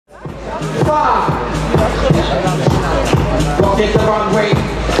5. Walking the runway,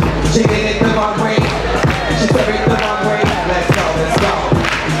 jigging it the runway. She's serving the runway. Let's go, let's go.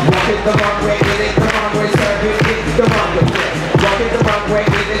 Walking the runway, hitting the runway, serving it the runway. Walking the runway,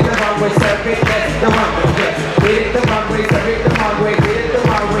 hitting the runway, serving it the runway. Hitting the runway, serving the runway, hitting the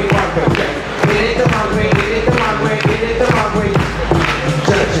runway, runway. Hitting the runway, hitting the runway, hitting the runway.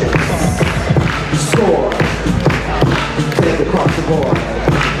 Judges, score. Take across the board.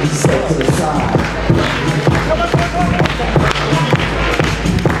 Step to the side.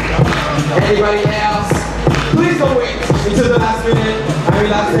 Anybody else? Please don't wait until the last minute. I mean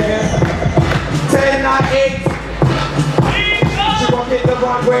last second. 10, 9, 8. She walking the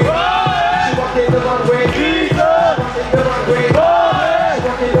runway. She walking the runway. She walking the runway. She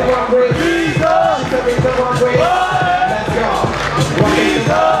walking the runway. She's coming the runway. Let's go. Walking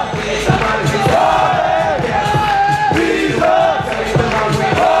the runway.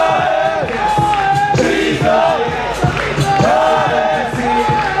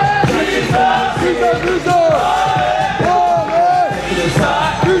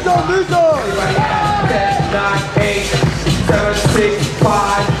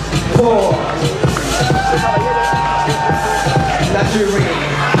 Let's ring.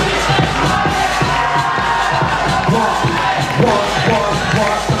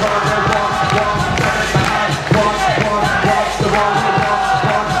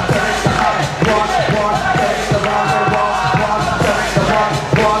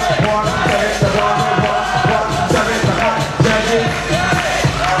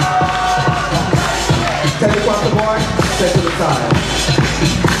 Take it across the board, step to the side.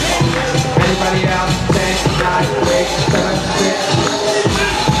 Anybody else? 10, 9, 8, 7, 6.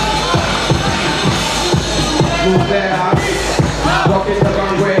 Move there. Walk in the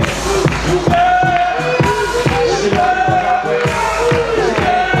runway. She walk in the runway.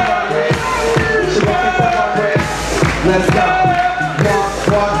 She walk in the runway. Let's go.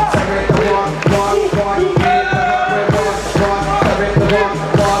 Walk, separate the walk, get in the runway, walk, separate the walk,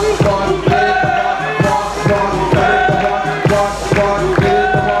 get in the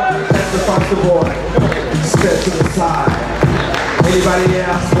step to the side. Anybody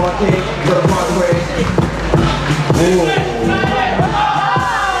else walking the runway? Ooh.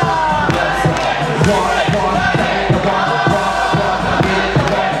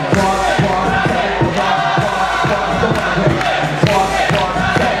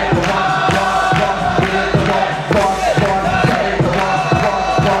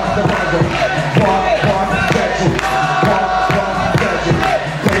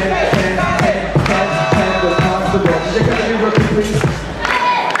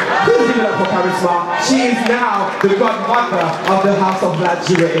 She is now the godmother of the house of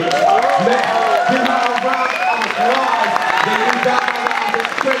luxury. Give her a round of applause. The new godmother of this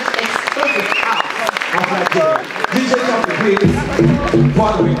French exclusive house of luxury. DJ Tommy, please.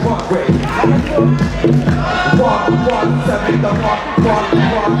 One way. Walk, seven, the walk, and the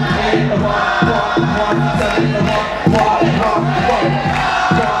walk, seven, the walk, seven, the walk, and the walk.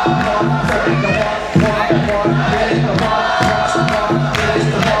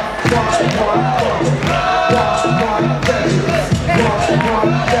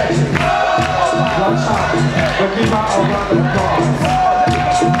 Give her a round of applause.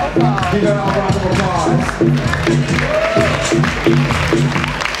 Give her a round of applause.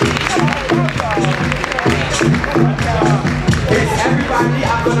 It's everybody.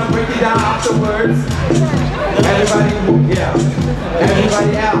 I'm gonna break it down afterwards. Everybody, yeah.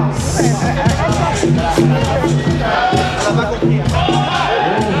 Everybody else. Is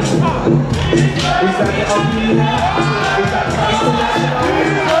that the opening? Is that the international?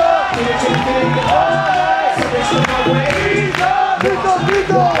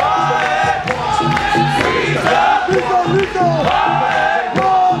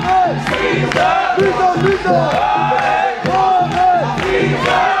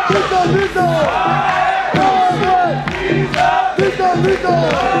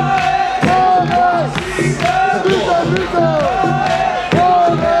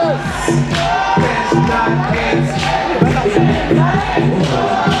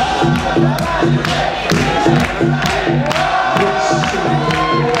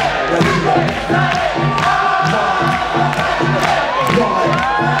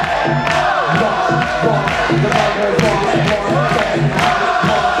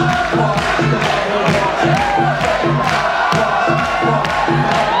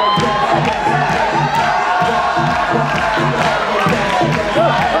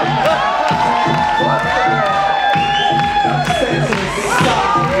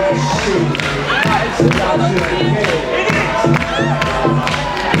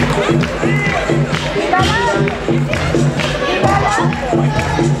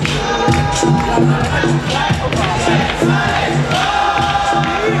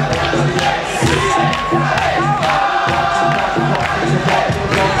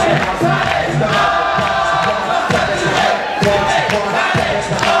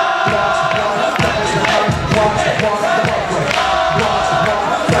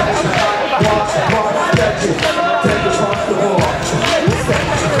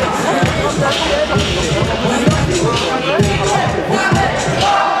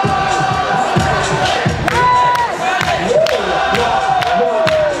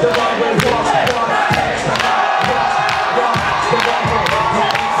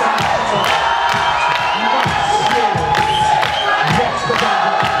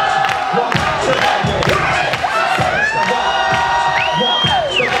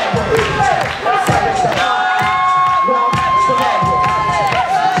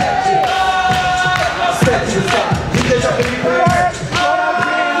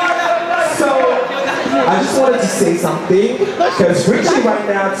 Say something, because Richie right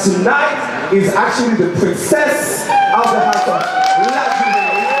now tonight is actually the princess of the house of Lasseindra.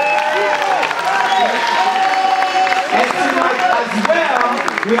 And tonight as well,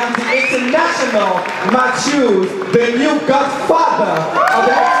 we have the international Matthew, the new godfather of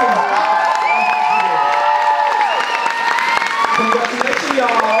the house. Congratulations,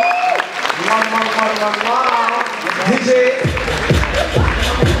 y'all. DJ.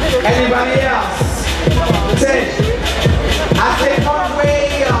 Anybody else? I say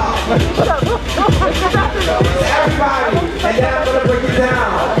Runway up. Everybody, and then I'm gonna break it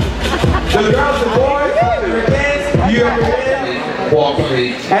down. The girls, the boys, Americans, you American.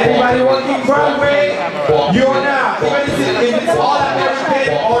 Anybody walking Runway, you or not. Even if it's all American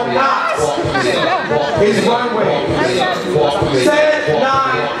or not, it's Runway. 10,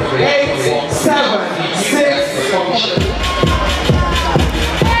 9, 8, 7, 6.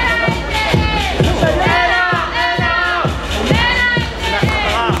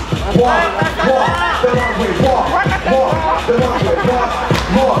 Walk the runway, walk the runway, walk the runway,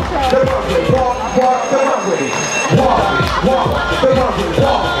 walk the runway, walk the runway, walk the runway,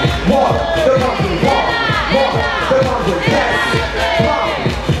 walk the runway, yes, walk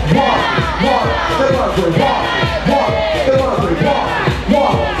the runway, walk the runway,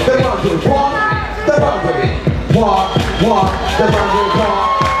 walk the runway, walk the runway,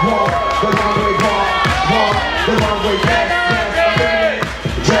 walk the runway, walk the runway, yes.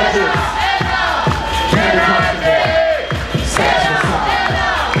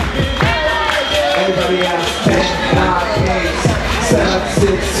 Everybody else, 10, 9, 8, 7,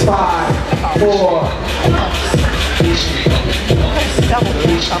 6, 5, 4. Walk the runway, walk the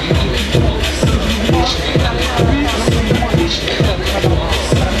runway, yes, the runway, walk the runway, yes, walk the runway, yes, judges, step across the wall, step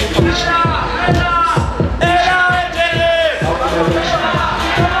to the side,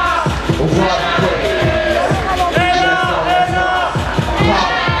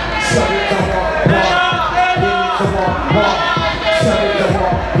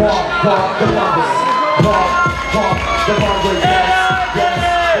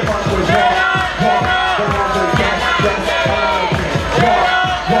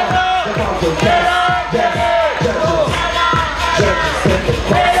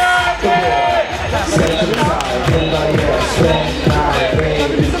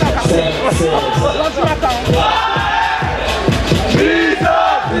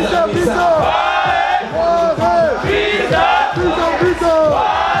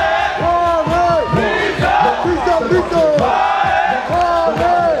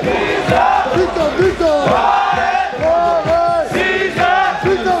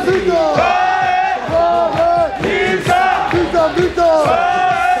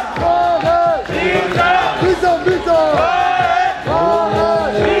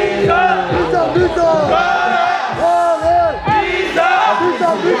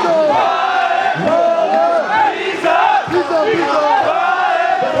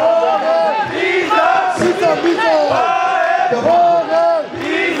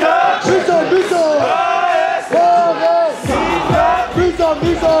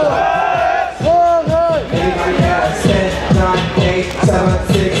 everybody else, 10, 9, 8,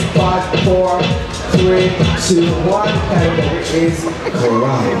 7, 6. Two, one, and it is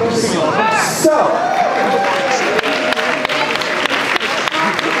Columbus. So,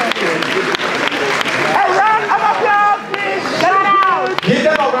 give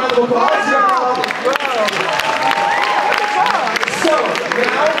them a round of applause, y'all. So,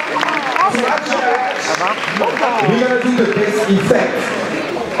 now, to actually, we're gonna do the best effect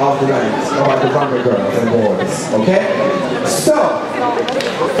of the night about the runway girls and boys. Okay? So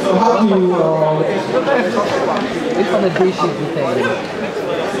how do you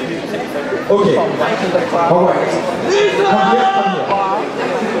okay. Alright. Come here.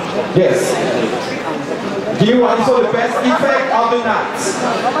 Yes. Give me one. So the best effect of the night.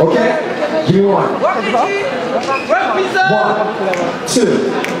 Okay? Give me one. 1,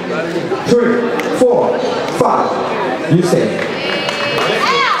 2, 3, 4, 5. You say.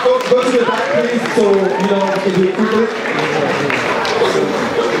 Go to the back, please, so you know we can do it quickly.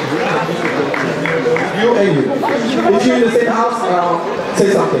 You and you. If you're in the same house, say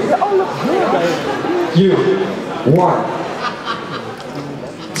something. You. 1,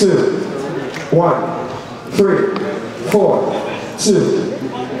 2, 1, 3, 4, 2,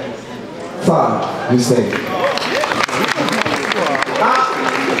 5. You say.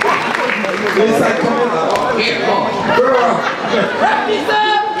 It's like coming up. Girl.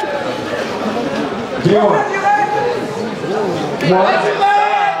 Give me 1,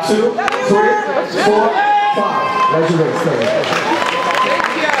 2, 3, 4, 5. Legendary stay.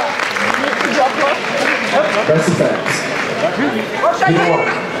 Best effects. Give me 1.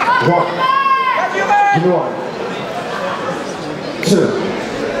 Give me 1. 2,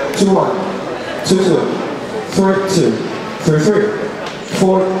 2, 1, 2, 2, 3, 2, 3, 3,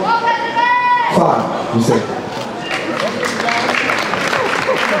 4, 5. You say.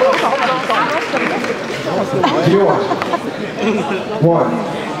 Give me 1.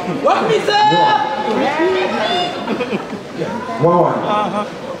 1. 1,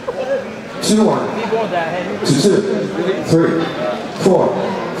 2, 1, 2, 2, 3, 4,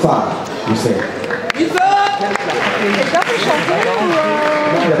 5. You say.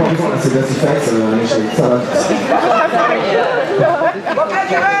 Il a pas besoin de ces deux effets, ça va.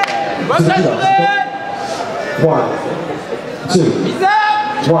 1, 2,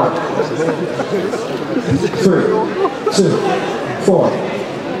 1, 3, 2, 4,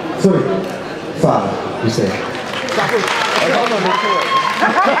 3, 5. You say.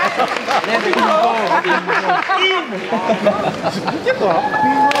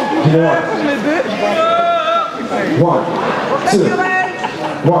 One, 2,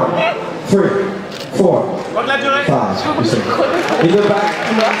 1, 3, 4, 5. You say. In the back.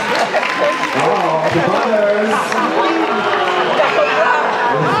 Oh, the brothers.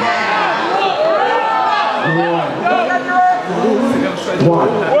 1. 1.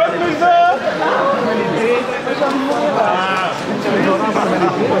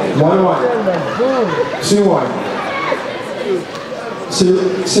 2, 1.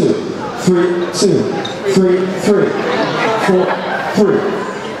 2, 2, 3, 2, 3, 3, 4, 3,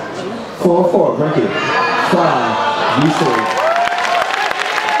 4, 4. Break it. 5. You say.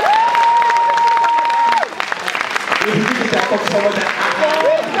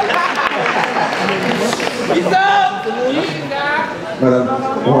 Madam,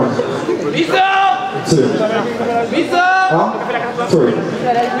 1, 2, 3,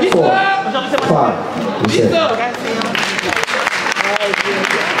 4, 5. You say.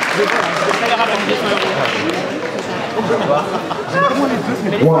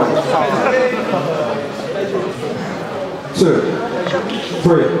 1, 2,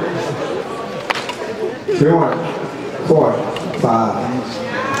 3, 3, 1, 4, 5.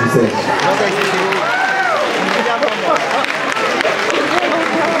 You say.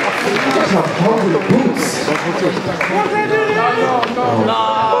 Some hungry boots.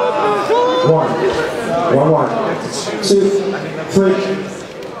 1, 1, 2, 3,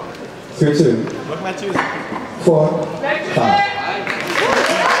 3, 2, 4, 5.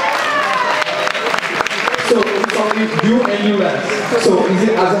 So it's only you and you left. So is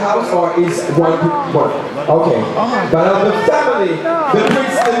it as a house or is one? Okay. But of the family, the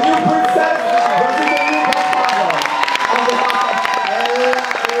prince, the new princess, versus the new godfather. On the house,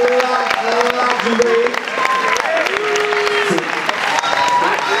 Xavier.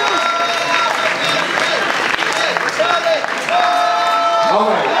 All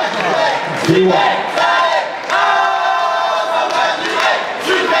right. Do you want?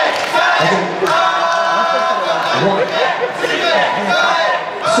 One,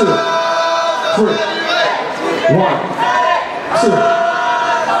 2, 3, 1, 2,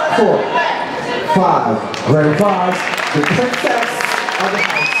 4, 5. Grand prize, the princess of the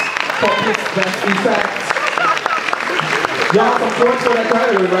house for this best effect. Y'all have some points for that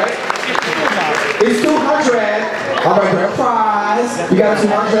category, right? It's 200. All right, grand prize. You got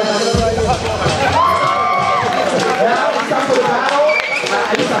 200. Now it's time for the battle.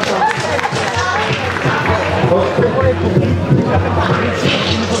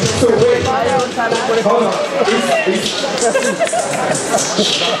 So wait. Hold on.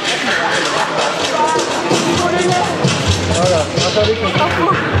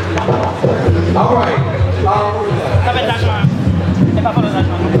 All right.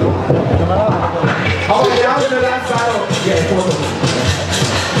 All right, now to the last battle. Yeah,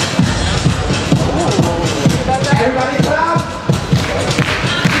 everybody clap.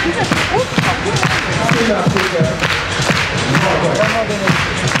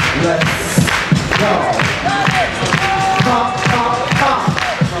 Let's go. Pop, pop, pop,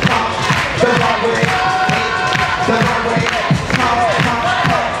 pop. The runway, the runway. Pop, pop,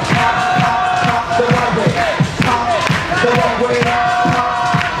 pop, pop, pop. The runway, pop, the runway,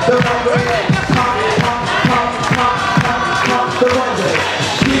 pop, the runway, pop, pop, pop, pop, pop, pop. The runway.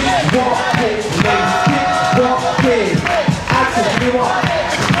 Keep walking, ladies. Keep walking. Action, we want.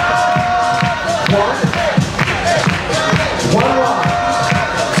 One.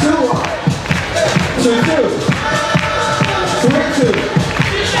 Two, two, three, two,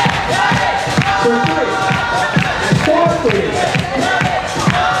 three, four, three.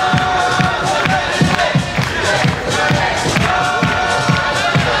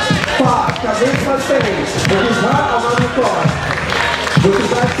 Five, now reach my stage. When he's hot, I'm on the floor. With the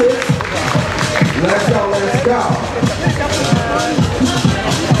back six, let's go, let's go.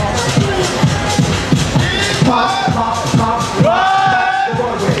 Pop, pop, pop, pop.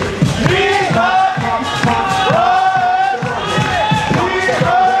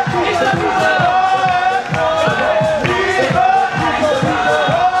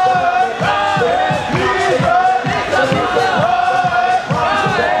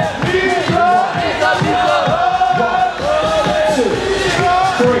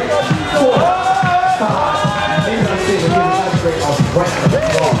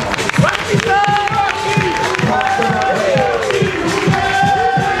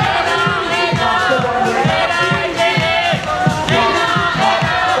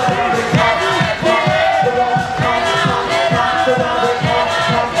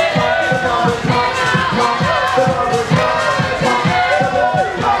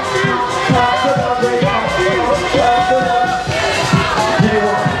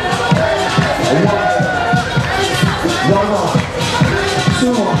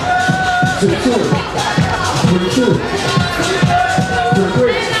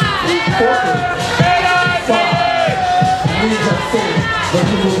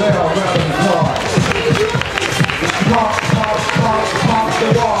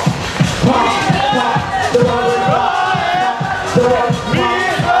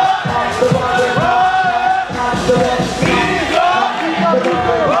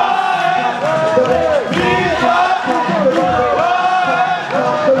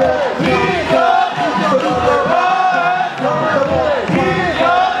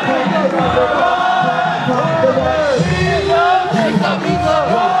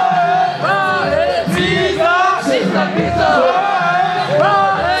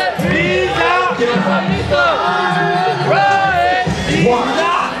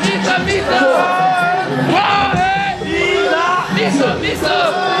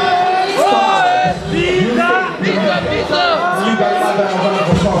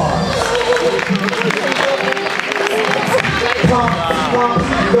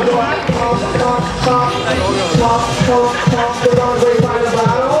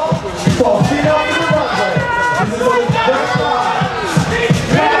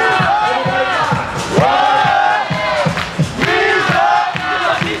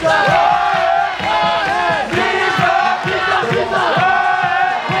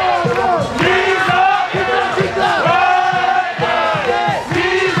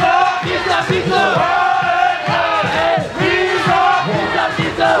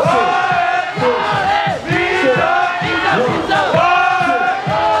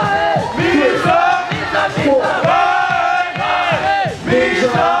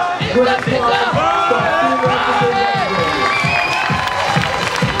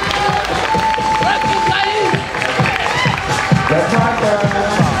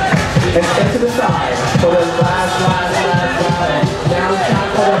 And to the side for the last. Now it's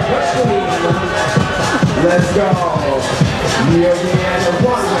time for the first queen. Let's go. Here we are the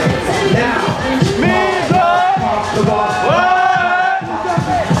runway. Now, pop the ball.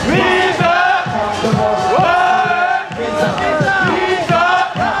 Pop the ball.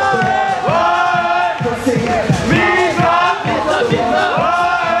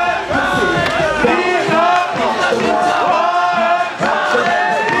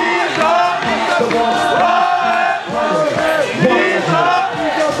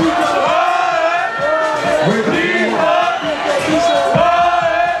 We're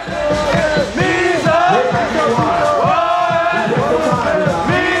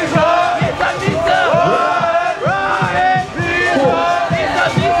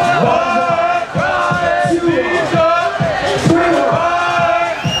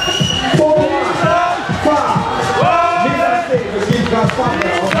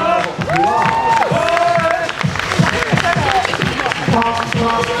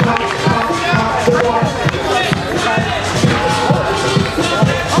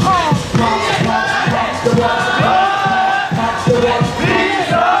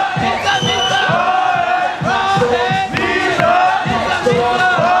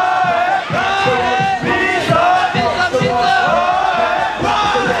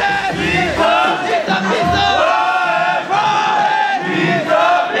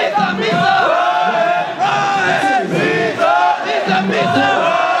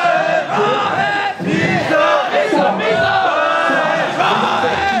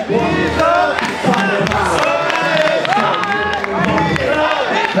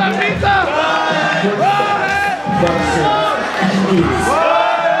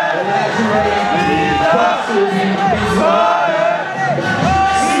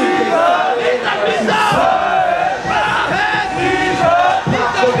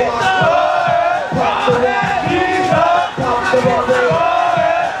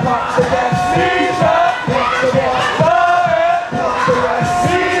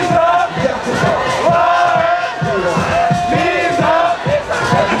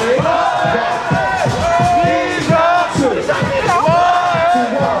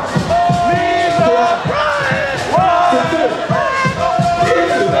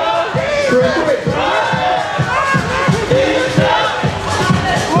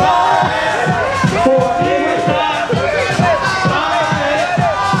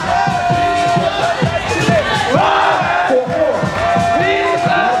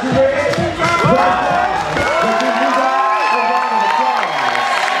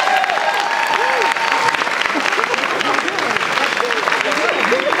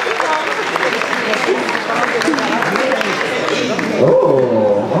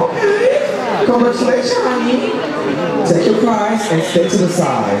And stay to the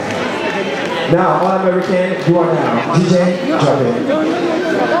side. Now, All American, you are now. DJ, drop it.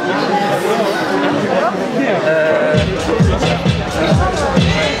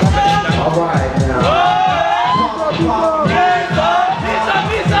 All right, now.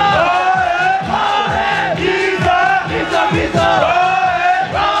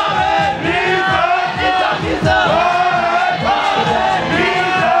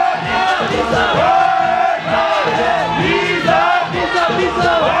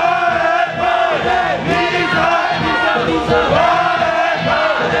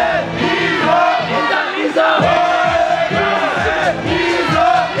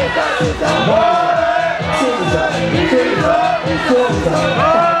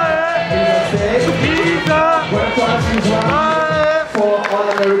 For All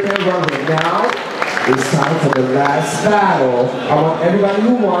American Runway. Now it's time for the last battle. I want everybody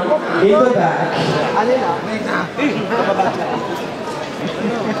who won in the back.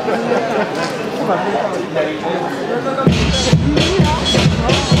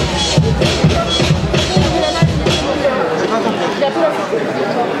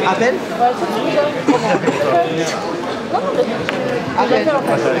 Appel?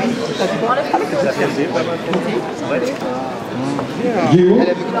 You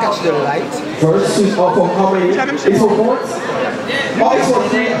catch the light. First is off of how many? It's for points. Oh, it's for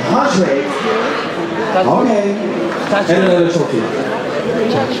 300. Okay. And another trophy.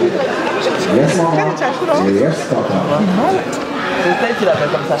 Yes, mama. Yes, papa.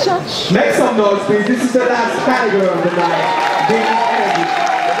 Make some noise, please. This is the last category of the night. Big energy.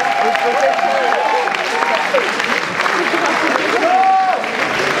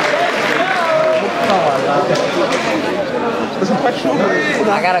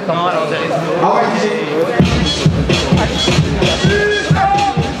 I gotta come on. All right, DJ.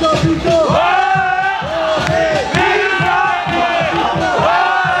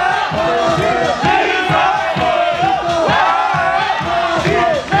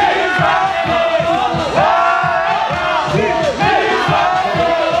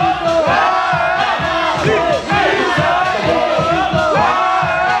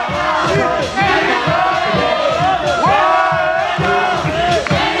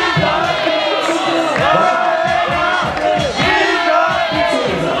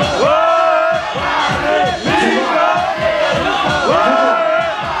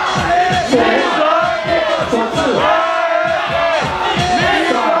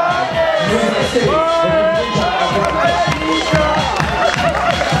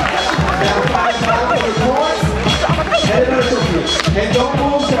 And don't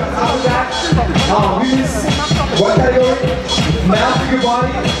move just out of that. What category? Mouth to your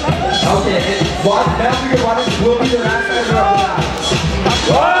body. Okay, and what mouth to your body will be the last measure of the night.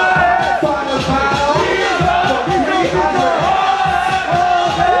 Final battle for 300.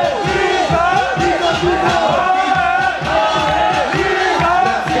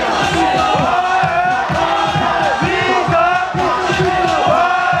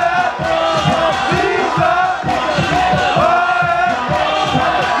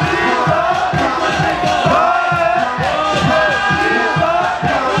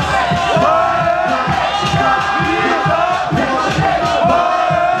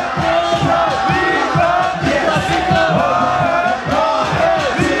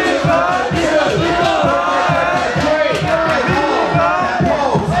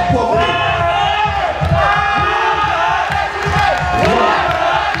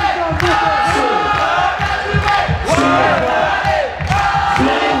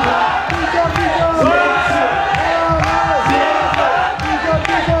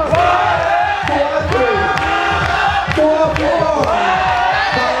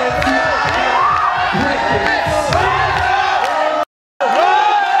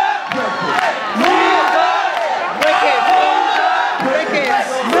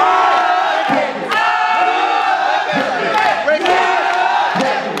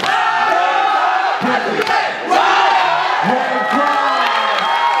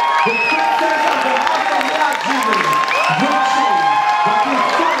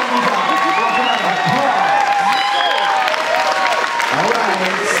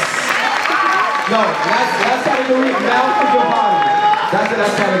 category, male figure body. That's the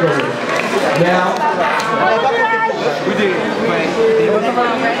last category. Now, we did.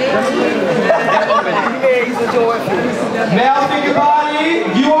 Male figure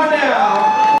body, you are now